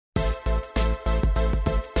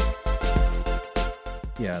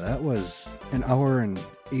Yeah, that was an hour and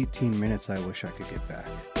 18 minutes I wish I could get back.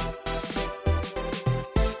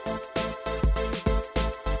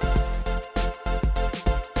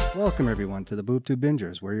 Welcome, everyone, to the BoobTube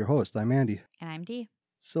Bingers. We're your host. I'm Andy. And I'm Dee.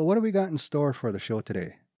 So what do we got in store for the show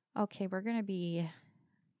today? Okay, we're going to be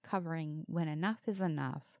covering when enough is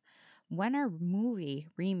enough. When are movie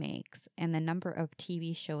remakes and the number of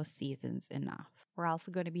TV show seasons enough? We're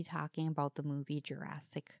also going to be talking about the movie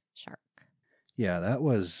Jurassic Shark. Yeah, that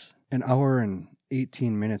was an hour and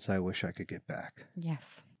 18 minutes I wish I could get back.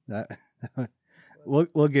 Yes. That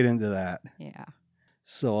we'll get into that. Yeah.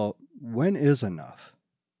 So when is enough?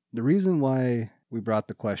 The reason why we brought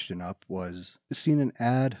the question up was seeing an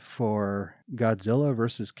ad for Godzilla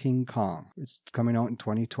versus King Kong. It's coming out in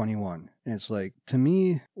 2021. And it's like, to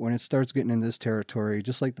me, when it starts getting in this territory,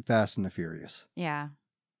 just like the Fast and the Furious, Yeah.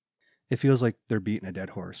 it feels like they're beating a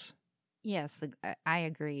dead horse. Yes, I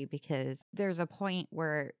agree, because there's a point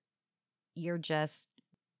where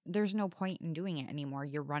there's no point in doing it anymore.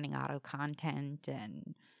 You're running out of content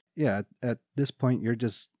and... Yeah, at this point, you're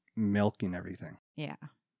just milking everything. Yeah.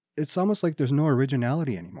 It's almost like there's no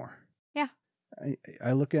originality anymore. Yeah.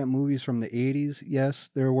 I look at movies from the 80s.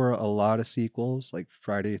 Yes, there were a lot of sequels, like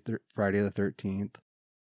Friday the 13th,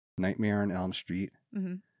 Nightmare on Elm Street.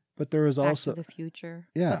 Mm-hmm. But there was Back also... to the Future.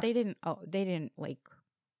 Yeah. But they didn't like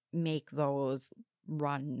make those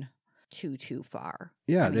run too far.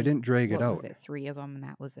 Yeah, I mean, they didn't drag it out. Was it 3 of them and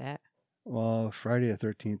that was it? Well, Friday the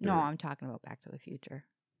 13th. No, I'm talking about Back to the Future.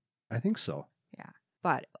 I think so. Yeah.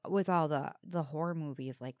 But with all the horror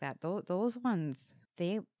movies like that, those ones,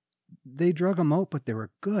 they drug them out, but they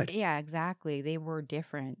were good. Yeah, exactly. They were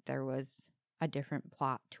different. There was a different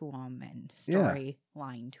plot to them and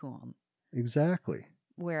storyline to them. Exactly.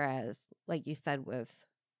 Whereas, like you said, with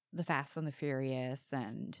the Fast and the Furious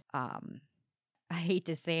and I hate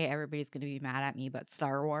to say it, everybody's going to be mad at me, but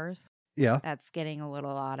Star Wars. Yeah. That's getting a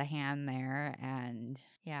little out of hand there. And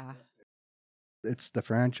yeah. It's the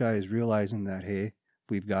franchise realizing that, hey,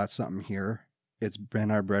 we've got something here. It's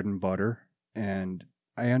been our bread and butter. And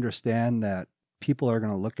I understand that people are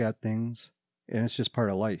going to look at things, and it's just part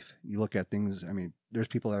of life. You look at things, I mean, there's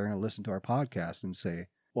people that are going to listen to our podcast and say,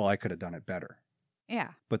 well, I could have done it better. Yeah.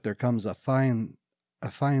 But there comes a fine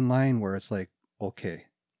line where it's like, okay,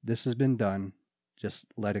 this has been done. Just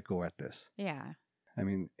let it go at this. Yeah. I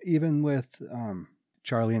mean, even with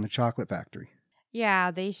Charlie and the Chocolate Factory.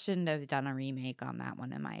 Yeah, they shouldn't have done a remake on that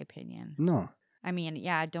one, in my opinion. No. I mean,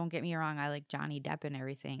 yeah, don't get me wrong. I like Johnny Depp and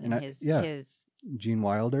everything. And his Gene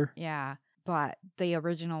Wilder. Yeah. But the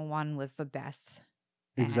original one was the best.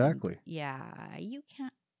 Exactly. And yeah. You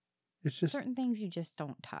can't. It's just certain things you just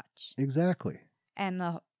don't touch. Exactly. And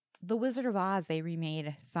the Wizard of Oz, they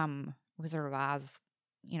remade some Wizard of Oz,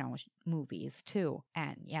 movies too.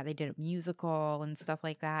 And yeah, they did a musical and stuff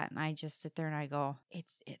like that. And I just sit there and I go,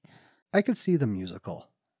 it's it. I could see the musical.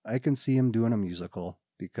 I can see him doing a musical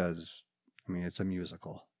because, I mean, it's a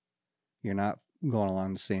musical. You're not going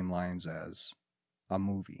along the same lines as a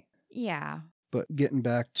movie. Yeah. But getting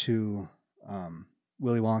back to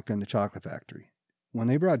Willy Wonka and the Chocolate Factory, when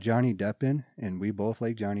they brought Johnny Depp in, and we both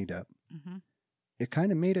like Johnny Depp, mm-hmm. It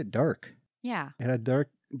kind of made it dark. Yeah. It had a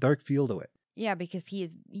dark feel to it. Yeah, because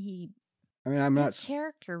his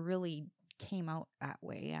character really came out that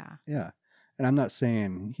way, yeah. Yeah. And I'm not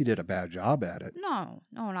saying he did a bad job at it. No,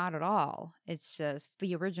 not at all. It's just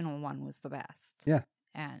the original one was the best. Yeah.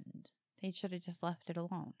 And they should have just left it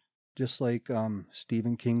alone. Just like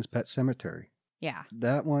Stephen King's Pet Sematary. Yeah.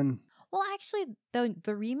 That one. Well, actually,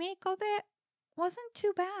 the remake of it wasn't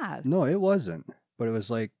too bad. No, it wasn't. But it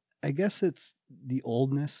was like, I guess it's the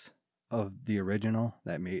oldness of the original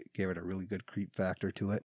that gave it a really good creep factor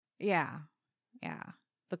to it. Yeah. Yeah.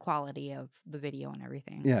 The quality of the video and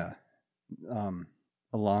everything. Yeah.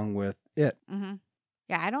 Along with it. Mm-hmm.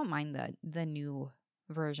 Yeah, I don't mind the new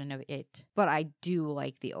version of it, but I do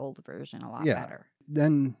like the old version a lot better.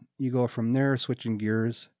 Then you go from there, switching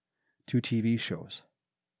gears to TV shows.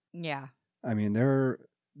 Yeah. I mean, there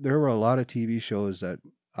were a lot of TV shows that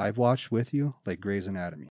I've watched with you, like Grey's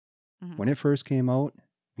Anatomy. Mm-hmm. When it first came out,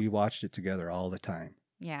 we watched it together all the time.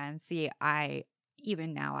 Yeah, and see,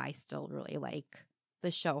 even now I still really like the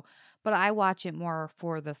show, but I watch it more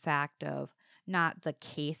for the fact of not the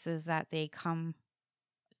cases that they come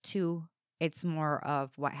to. It's more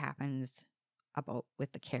of what happens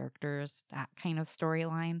with the characters, that kind of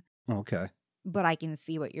storyline. Okay. But I can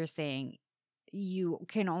see what you're saying. You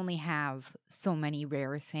can only have so many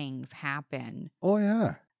rare things happen. Oh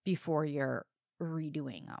yeah. Before you're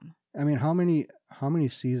redoing them. I mean, how many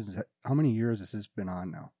seasons, how many years has this been on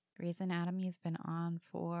now? Grey's Anatomy has been on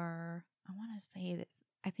for, I want to say that,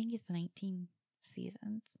 I think it's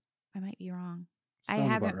seasons. I might be wrong.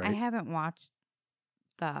 Sounds about I right. haven't watched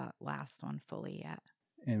the last one fully yet.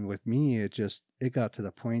 And with me, it got to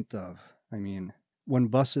the point of, I mean, when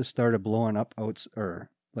buses started blowing up or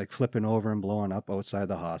like flipping over and blowing up outside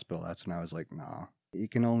the hospital, that's when I was like, nah, you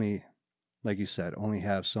can only, like you said, only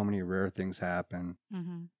have so many rare things happen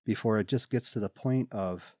Mm-hmm. before it just gets to the point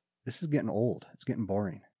of, this is getting old. It's getting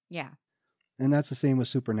boring. Yeah. And that's the same with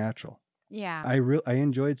Supernatural. Yeah. I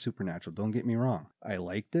enjoyed Supernatural. Don't get me wrong. I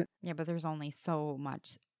liked it. Yeah, but there's only so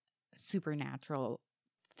much supernatural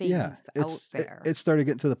Yeah, things out there. it started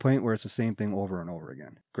getting to the point where it's the same thing over and over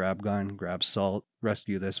again. Grab gun, grab salt,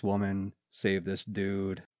 rescue this woman, save this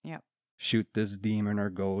dude. Yep. Shoot this demon or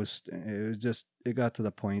ghost. It got to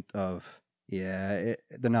the point of, the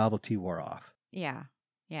novelty wore off. Yeah.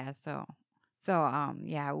 Yeah. So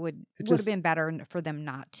yeah, it would have just- been better for them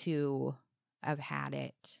not to have had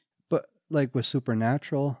it. But like with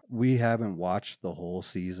Supernatural, we haven't watched the whole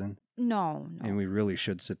season, No. and we really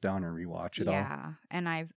should sit down and rewatch it all Yeah.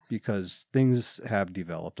 And because things have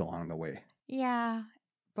developed along the way. yeah,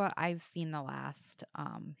 but I've seen the last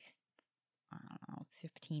I don't know,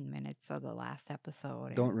 15 minutes of the last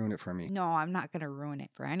episode. Don't ruin it for me. No, I'm not going to ruin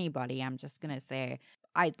it for anybody. I'm just going to say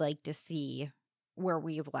I'd like to see where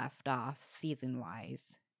we've left off season-wise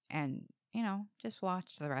and, just watch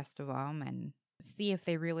the rest of them and see if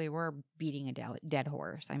they really were beating a dead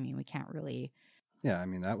horse. I mean, we can't really... Yeah, I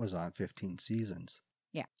mean, that was on 15 seasons.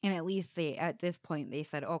 Yeah, and at least at this point, they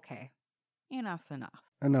said, okay, enough's enough.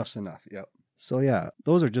 Enough's enough, yep. So yeah,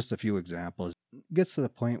 those are just a few examples. It gets to the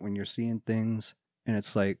point when you're seeing things and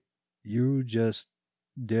it's like, you just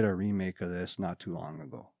did a remake of this not too long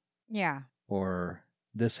ago. Yeah. Or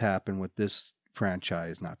this happened with this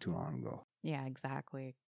franchise not too long ago. Yeah,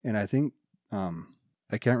 exactly. And I think,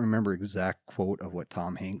 I can't remember exact quote of what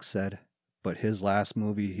Tom Hanks said, but his last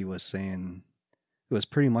movie, he was saying, it was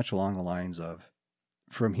pretty much along the lines of,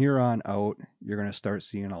 from here on out, you're going to start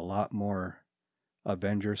seeing a lot more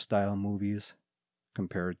Avenger-style movies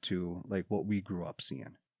compared to like what we grew up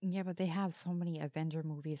seeing. Yeah, but they have so many Avenger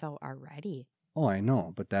movies out already. Oh, I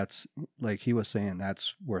know, but that's, like he was saying,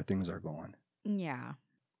 that's where things are going. Yeah.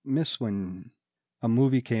 Miss when a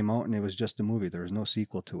movie came out and it was just a movie. There was no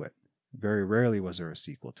sequel to it. Very rarely was there a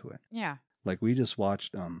sequel to it. Yeah. Like we just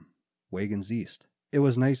watched Wagons East. It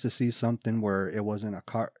was nice to see something where it wasn't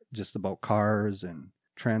just about cars and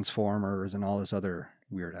Transformers and all this other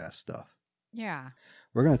weird ass stuff. Yeah.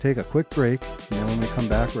 We're going to take a quick break, and then when we come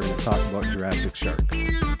back, we're going to talk about Jurassic Shark.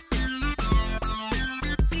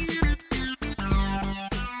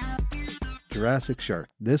 Jurassic Shark.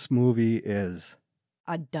 This movie is...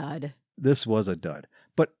 a dud. This was a dud.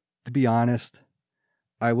 But to be honest,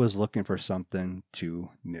 I was looking for something to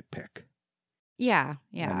nitpick. Yeah.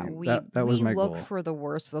 I mean, we that was my look goal. for the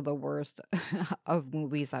worst of the worst of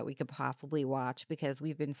movies that we could possibly watch because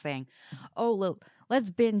we've been saying, oh, look, let's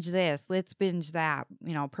binge this, let's binge that,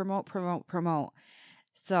 promote.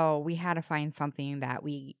 So we had to find something that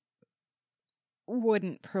we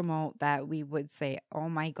wouldn't promote, that we would say, oh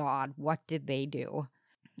my God, what did they do?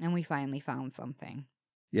 And we finally found something.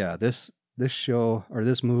 Yeah, this show or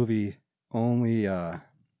this movie only the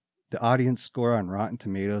audience score on Rotten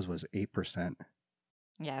Tomatoes was 8%.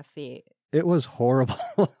 Yeah, see, It was horrible.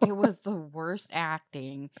 it was the worst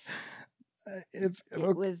acting. It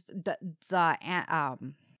was the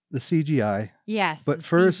CGI. yes, But the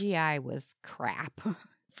first- CGI was crap.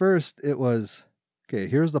 First, it was, okay,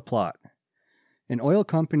 here's the plot. An oil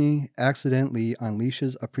company accidentally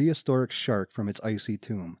unleashes a prehistoric shark from its icy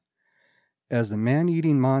tomb. As the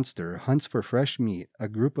man-eating monster hunts for fresh meat, a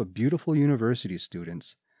group of beautiful university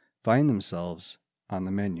students find themselves on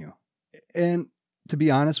the menu. And to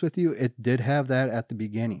be honest with you, it did have that at the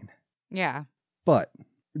beginning. Yeah, But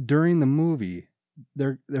during the movie,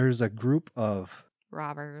 there's a group of...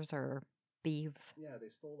 robbers or thieves. Yeah, they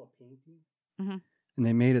stole a painting. Mhm. And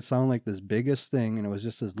they made it sound like this biggest thing, and it was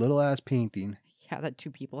just this little-ass painting. Yeah, that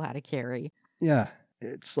two people had to carry. Yeah,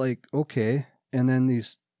 it's like, okay. And then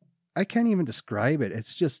these... I can't even describe it.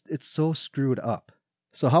 It's so screwed up.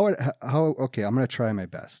 So okay, I'm going to try my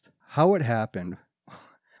best. How it happened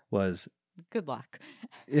was... Good luck.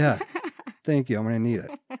 Yeah, thank you. I'm going to need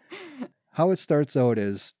it. How it starts out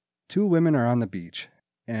is two women are on the beach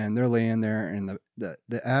and they're laying there and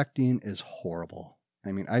the acting is horrible.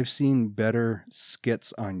 I mean, I've seen better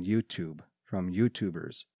skits on YouTube from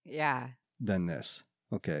YouTubers Yeah. than this.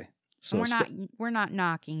 Okay. So we're not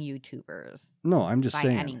knocking YouTubers no, I'm just by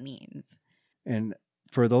saying. any means. And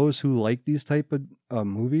for those who like these type of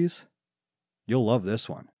movies, you'll love this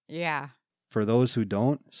one. Yeah. For those who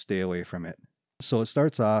don't, stay away from it. So it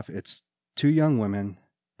starts off, it's two young women.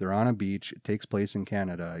 They're on a beach. It takes place in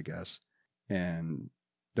Canada, I guess. And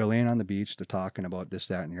they're laying on the beach. They're talking about this,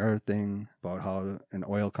 that, and the other thing, about how an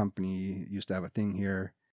oil company used to have a thing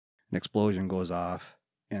here. An explosion goes off,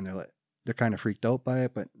 and they're kind of freaked out by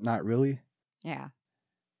it, but not really. Yeah.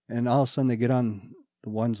 And all of a sudden they get on, the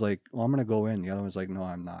one's like, well, I'm going to go in. The other one's like, no,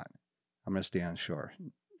 I'm not. I'm going to stay on shore.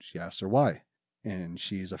 She asks her why. And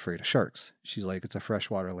she's afraid of sharks. She's like, it's a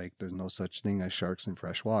freshwater lake. There's no such thing as sharks in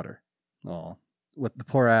fresh water. Well, with the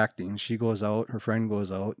poor acting, she goes out, her friend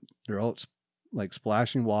goes out. They're out like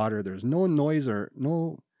splashing water. There's no noise or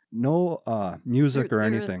no music or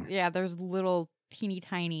anything. Yeah, there's little teeny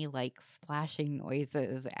tiny like splashing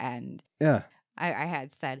noises. And yeah, I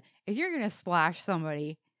had said, if you're going to splash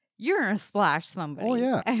somebody, you're going to splash somebody. Oh,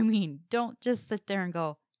 yeah. I mean, don't just sit there and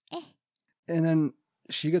go, eh. And then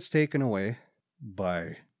she gets taken away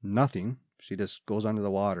by nothing. She just goes under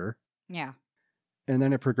the water. Yeah. And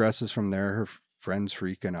then it progresses from there. Her friend's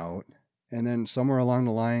freaking out. And then somewhere along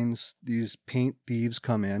the lines, these paint thieves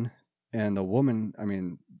come in. And the woman, I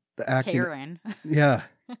mean, the acting. Karen. Yeah.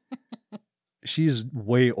 She's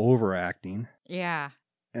way overacting. Yeah.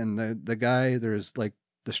 And the guy, there's like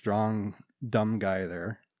the strong, dumb guy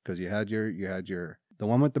there. Because you had your, the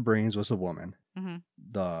one with the brains was a woman. Mm-hmm.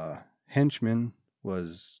 The henchman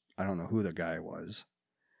was, I don't know who the guy was.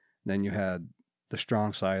 Then you had the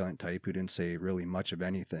strong silent type who didn't say really much of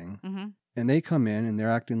anything. Mm-hmm. And they come in and they're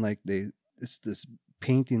acting like it's this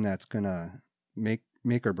painting that's going to make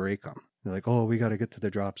or break them. They're like, oh, we got to get to the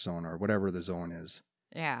drop zone or whatever the zone is.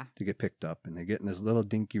 Yeah. To get picked up. And they get in this little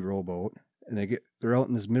dinky rowboat and they're out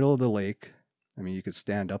in this middle of the lake. I mean, you could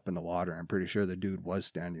stand up in the water. I'm pretty sure the dude was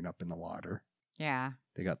standing up in the water. Yeah.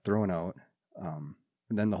 They got thrown out. And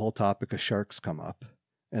then the whole topic of sharks come up.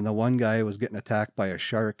 And the one guy was getting attacked by a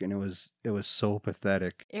shark, and it was so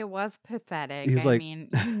pathetic. It was pathetic. He's I mean,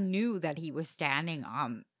 you knew that he was standing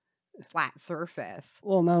on flat surface.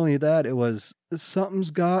 Well, not only that, it was,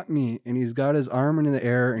 something's got me, and he's got his arm in the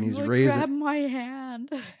air, and he's like, raising. Grab my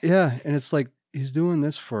hand. Yeah, and it's like he's doing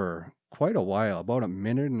this for quite a while, about a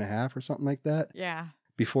minute and a half or something like that. Yeah.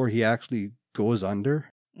 Before he actually goes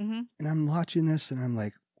under. Mm-hmm. And I'm watching this, and I'm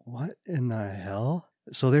like, what in the hell?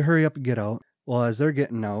 So they hurry up and get out. Well, as they're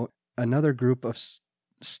getting out, another group of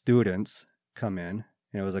students come in.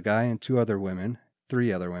 And it was a guy and three other women,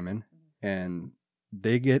 and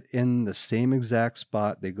they get in the same exact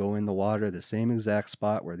spot. They go in the water, the same exact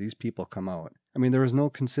spot where these people come out. I mean, there was no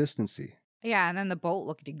consistency. Yeah, and then the boat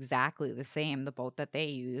looked exactly the same. The boat that they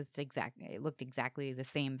used, it looked exactly the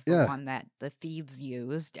same as the one that the thieves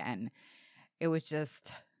used. And it was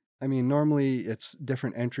just... I mean, normally it's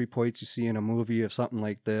different entry points you see in a movie of something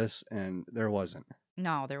like this, and there wasn't.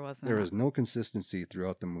 No, there wasn't. There was no consistency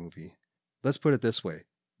throughout the movie. Let's put it this way.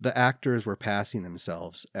 The actors were passing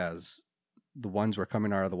themselves as the ones were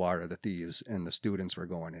coming out of the water, the thieves, and the students were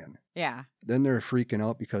going in. Yeah. Then they're freaking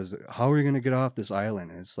out because how are we going to get off this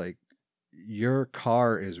island? And it's like, your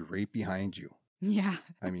car is right behind you. Yeah.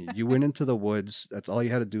 I mean, you went into the woods. That's all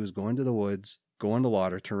you had to do is go into the woods, go in the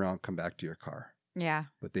water, turn around, come back to your car. Yeah.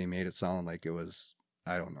 But they made it sound like it was,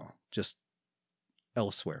 I don't know, just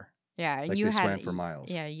elsewhere. Yeah. Like they swam for miles.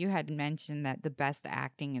 Yeah. You had mentioned that the best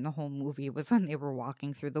acting in the whole movie was when they were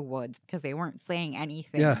walking through the woods because they weren't saying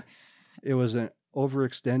anything. Yeah. It was an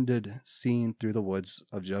overextended scene through the woods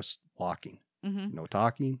of just walking. Mm-hmm. No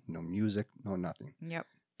talking, no music, no nothing. Yep.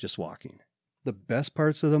 Just walking. The best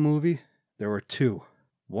parts of the movie, there were two.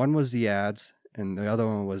 One was the ads, and the other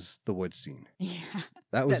one was the wood scene. Yeah.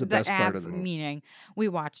 That was the best ads, part of the movie. Meaning, we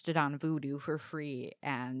watched it on Vudu for free,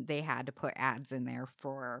 and they had to put ads in there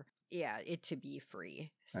for it to be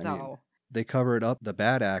free. So I mean, they covered up the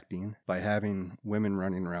bad acting by having women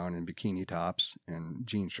running around in bikini tops and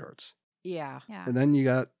jean shorts. Yeah. And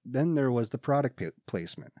then there was the product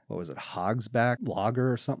placement. What was it? Hogsback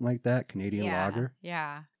Lager or something like that? Canadian lager.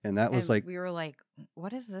 Yeah. And that was like, we were like,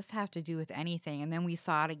 what does this have to do with anything? And then we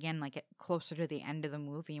saw it again, like closer to the end of the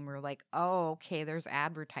movie. And we were like, oh, okay, there's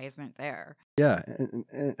advertisement there. Yeah.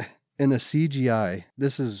 And the CGI,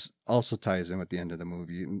 this is also ties in with the end of the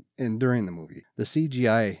movie and during the movie. The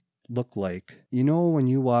CGI looked like, you know, when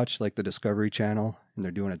you watch like the Discovery Channel and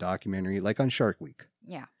they're doing a documentary, like on Shark Week.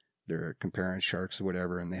 Yeah. They're comparing sharks or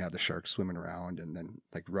whatever, and they have the sharks swimming around and then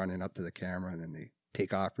like running up to the camera and then they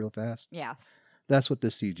take off real fast. Yes. That's what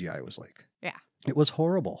this CGI was like. Yeah. It was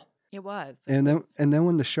horrible. It was. And then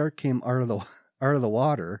when the shark came out of the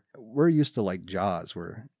water, we're used to like Jaws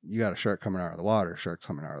where you got a shark coming out of the water, sharks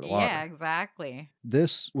coming out of the water. Yeah, exactly.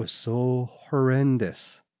 This was so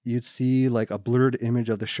horrendous. You'd see like a blurred image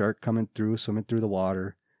of the shark swimming through the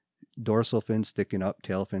water. Dorsal fin sticking up,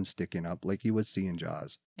 tail fin sticking up, like you would see in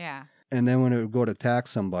Jaws. Yeah. And then when it would go to attack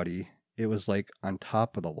somebody, it was like on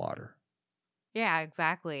top of the water. Yeah,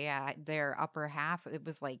 exactly. Yeah, their upper half, it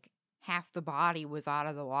was like half the body was out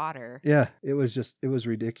of the water. Yeah, it was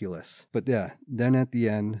ridiculous. But yeah, then at the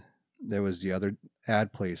end, there was the other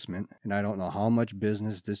ad placement. And I don't know how much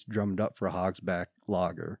business this drummed up for Hogsback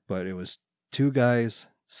Lager, but it was two guys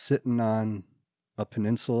sitting on a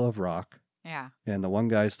peninsula of rock. Yeah. And the one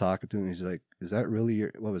guy's talking to him. He's like, is that really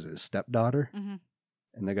your, what was it, stepdaughter? Mm-hmm.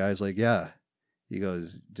 And the guy's like, yeah. He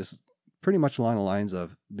goes, just pretty much along the lines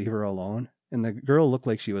of, leave her alone. And the girl looked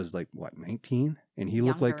like she was like, what, 19? And he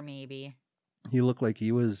looked like, maybe. he looked like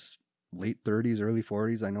he was late 30s, early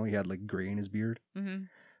 40s. I know he had like gray in his beard. Mm-hmm.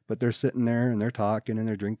 But they're sitting there and they're talking and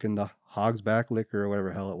they're drinking the Hogsback liquor or whatever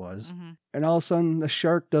the hell it was. Mm-hmm. And all of a sudden, the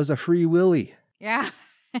shark does a free willy. Yeah.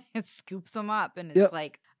 It scoops them up and it's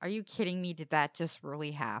like, are you kidding me? Did that just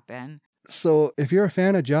really happen? So if you're a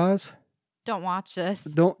fan of Jaws, don't watch this.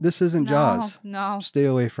 This isn't Jaws. No. Stay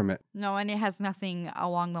away from it. No, and it has nothing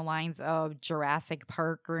along the lines of Jurassic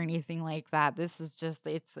Park or anything like that. This is just,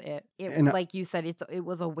 like you said, it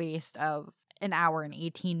was a waste of an hour and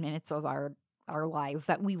 18 minutes of our lives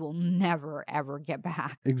that we will never, ever get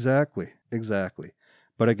back. Exactly.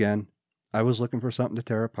 But again, I was looking for something to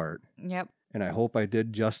tear apart. Yep. And I hope I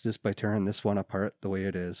did justice by tearing this one apart the way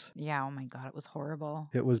it is. Yeah, oh my God, it was horrible.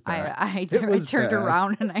 It was bad. I turned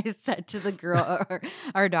around and I said to the girl,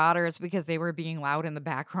 our daughters, because they were being loud in the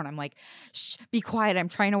background, I'm like, shh, be quiet. I'm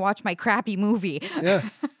trying to watch my crappy movie. Yeah.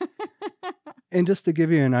 And just to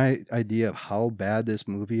give you an idea of how bad this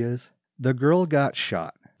movie is, the girl got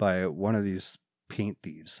shot by one of these paint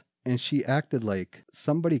thieves. And she acted like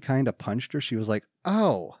somebody kind of punched her. She was like,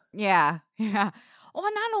 ow. Yeah. Well,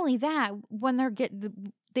 not only that, when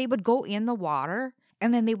they would go in the water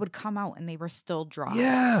and then they would come out and they were still dry.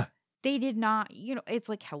 Yeah. They did not, it's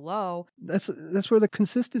like, hello. That's where the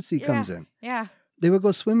consistency comes in. Yeah. They would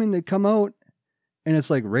go swimming, they'd come out, and it's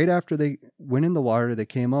like right after they went in the water, they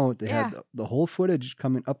came out, they had the whole footage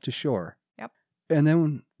coming up to shore. Yep. And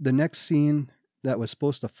then the next scene that was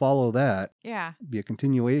supposed to follow that, be a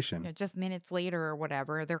continuation. Yeah, just minutes later or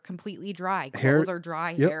whatever, they're completely dry. Clothes are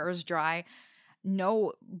dry, hair is dry.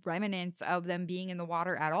 No remnants of them being in the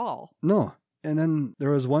water at all. No. And then there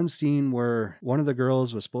was one scene where one of the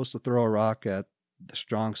girls was supposed to throw a rock at the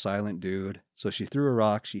strong, silent dude. So she threw a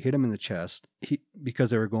rock. She hit him in the chest because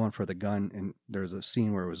they were going for the gun. And there was a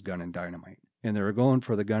scene where it was gun and dynamite. And they were going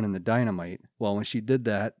for the gun and the dynamite. Well, when she did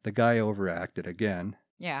that, the guy overacted again.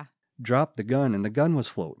 Yeah. Dropped the gun and the gun was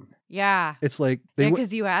floating. Yeah. It's like...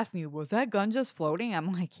 because you asked me, was that gun just floating?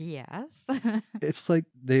 I'm like, yes. It's like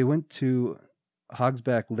they went to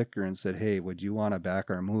Hogsback Liquor and said, hey, would you want to back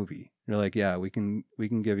our movie? They're like, yeah, we can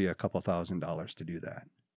give you $2,000 to do that.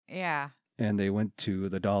 Yeah. And they went to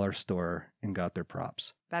the dollar store and got their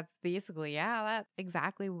props. That's basically, that's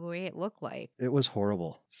exactly the way it looked like. It was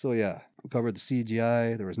horrible. So yeah, we covered the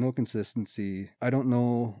CGI. There was no consistency. I don't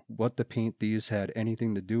know what the paint thieves had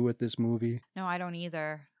anything to do with this movie. No, I don't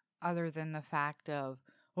either. Other than the fact of,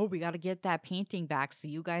 oh, we got to get that painting back, so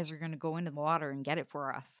you guys are going to go into the water and get it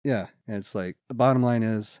for us. Yeah, and it's like, the bottom line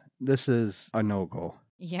is, this is a no-go.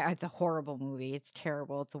 Yeah, it's a horrible movie. It's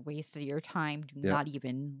terrible. It's a waste of your time. Do not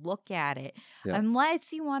even look at it.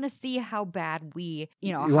 Unless you want to see how bad you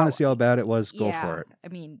want to see how bad it was, go for it. I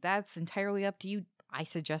mean, that's entirely up to you. I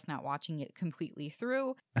suggest not watching it completely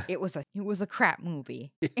through. It was a crap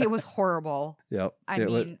movie. Yeah. It was horrible. Yep.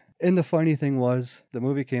 And the funny thing was, the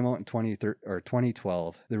movie came out in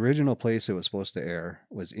 2012. The original place it was supposed to air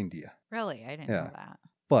was India. Really? I didn't know that.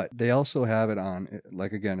 But they also have it on,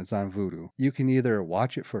 like again, it's on Vudu. You can either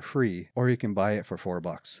watch it for free or you can buy it for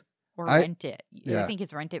 $4. Or rent it. I think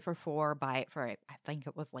it's rent it for $4, buy it for, I think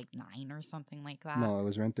it was like $9 or something like that. No, it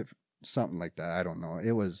was rent it for something like that. I don't know.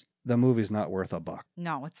 The movie's not worth $1.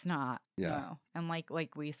 No, it's not. Yeah. No. And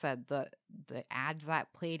like we said, the ads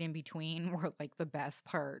that played in between were like the best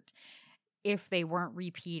part. If they weren't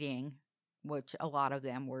repeating, which a lot of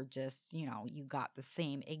them were just, you got the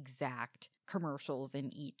same exact commercials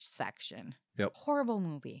in each section. Yep. Horrible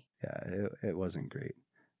movie. Yeah, it wasn't great.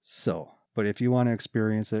 So, but if you want to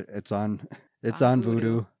experience it, it's on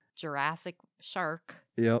Vudu. Jurassic Shark.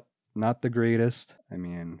 Yep. Not the greatest. I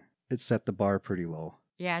mean, it set the bar pretty low.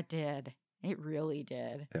 Yeah, it did. It really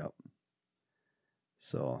did. Yep.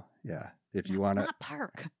 So, yeah, if you want to... Not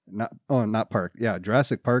Park. Not Park. Yeah,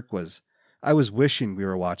 Jurassic Park I was wishing we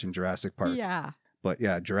were watching Jurassic Park. Yeah. But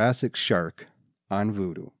yeah, Jurassic Shark on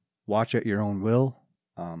Vudu. Watch at your own will.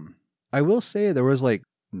 I will say there was like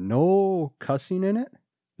no cussing in it.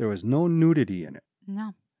 There was no nudity in it.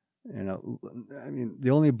 No. I mean,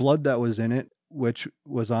 the only blood that was in it, which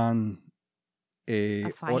was on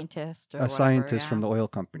a scientist or a whatever, scientist yeah. from the oil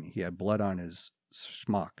company. He had blood on his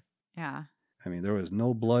schmuck. Yeah. I mean, there was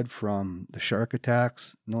no blood from the shark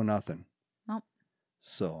attacks, no nothing. Nope.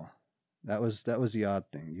 So that was the odd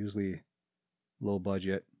thing. Usually low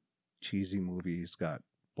budget, cheesy movies got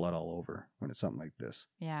blood all over when it's something like this.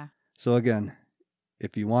 Yeah. So again,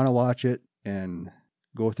 if you want to watch it and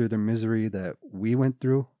go through the misery that we went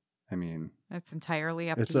through, I mean, It's entirely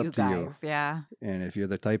up it's to up you to you. guys. Yeah. And if you're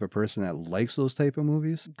the type of person that likes those type of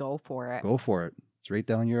movies, Go for it. go for it. It's right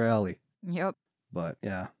down your alley. Yep. But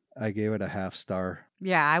yeah, I gave it a 0.5 star.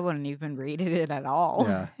 Yeah, I wouldn't even rated it at all.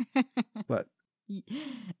 Yeah. But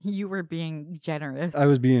you were being generous. I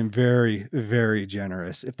was being very, very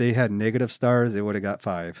generous. If they had negative stars, they would have got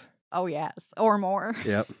 5. Oh, yes. Or more.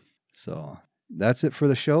 Yep. So that's it for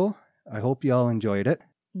the show. I hope y'all enjoyed it.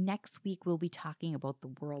 Next week, we'll be talking about The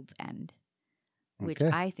World's End, which Okay.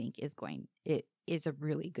 I think it is a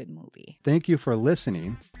really good movie. Thank you for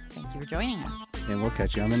listening, Thank you for joining us. and we'll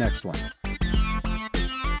catch you on the next one.